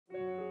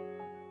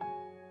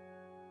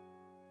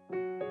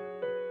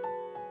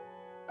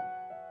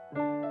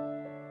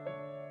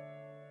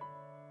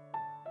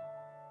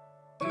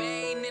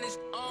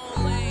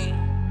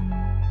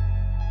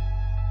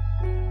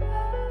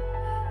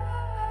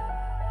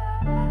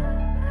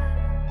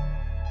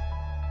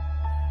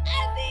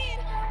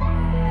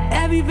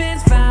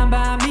Everything's fine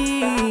by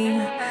me,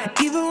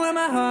 even when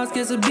my heart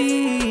skips a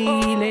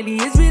beat. Lately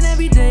it's been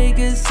every day,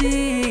 cause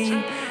see,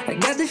 I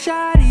got the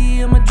shawty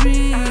in my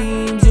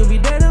dreams. You'll be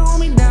there to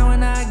hold me down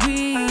when I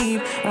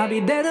grieve. I'll be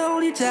there to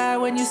hold you tight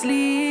when you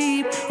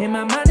sleep. In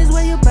my mind is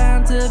where you're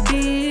bound to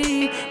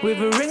be. With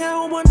a ring I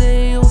hope one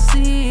day you'll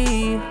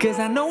see. Cause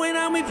I know when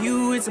I'm with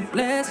you it's a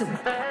blessing.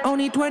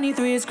 Only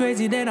 23, it's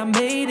crazy that I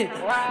made it.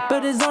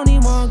 But there's only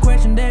one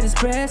question that is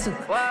pressing.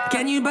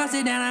 Can you bust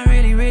it down? I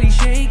really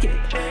shake it.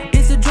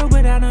 It's a joke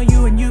but I know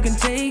you and you can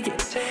take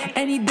it.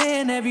 Any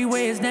day and every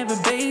way, it's never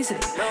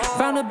basic.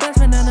 Found a best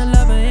friend and a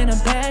lover in a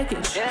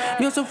package.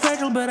 You're so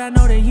fragile but I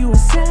know that you a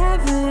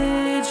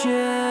savage,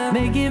 yeah.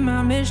 Make it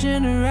my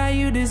mission to write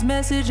you this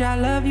message. I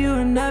love you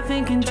and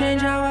nothing can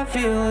change how I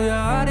feel. Your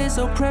heart is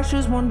so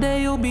precious, one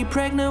day you'll be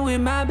pregnant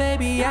with my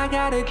baby. I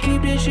gotta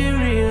keep this shit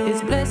real.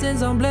 It's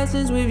blessings on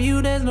blessings with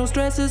you, there's no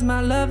stresses.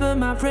 My lover,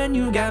 my friend,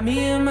 you got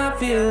me in my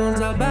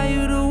feels. I'll buy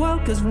you the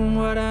world, cause from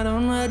what I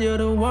don't know, you're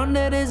the one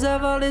that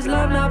deserve all this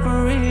love, not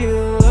for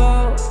real.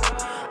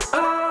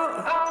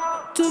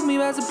 Took me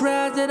by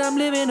surprise that I'm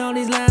living on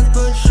these lines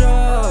for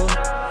sure.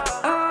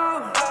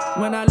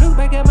 When I look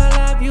back at my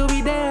life, you'll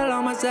be there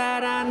on my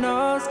side, I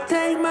know. So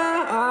take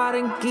my heart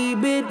and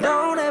keep it,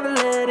 don't ever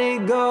let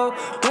it go.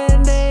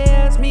 When they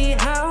ask me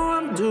how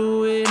I'm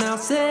doing, I'll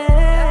say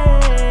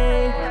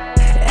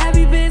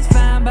everything's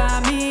fine by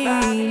me,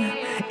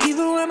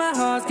 even when my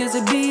heart skips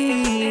a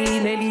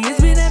beat. Lately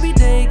it's been every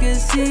day,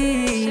 cause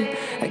see,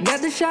 I got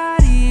the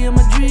shawty in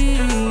my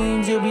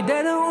dreams. You'll be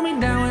there to hold me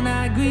down when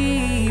I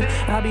grieve.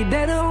 I'll be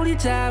there to hold you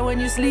tight when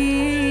you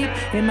sleep.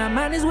 In my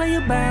mind is where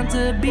you're bound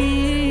to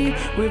be.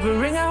 With a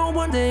ring I hope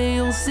one day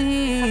you'll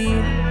see.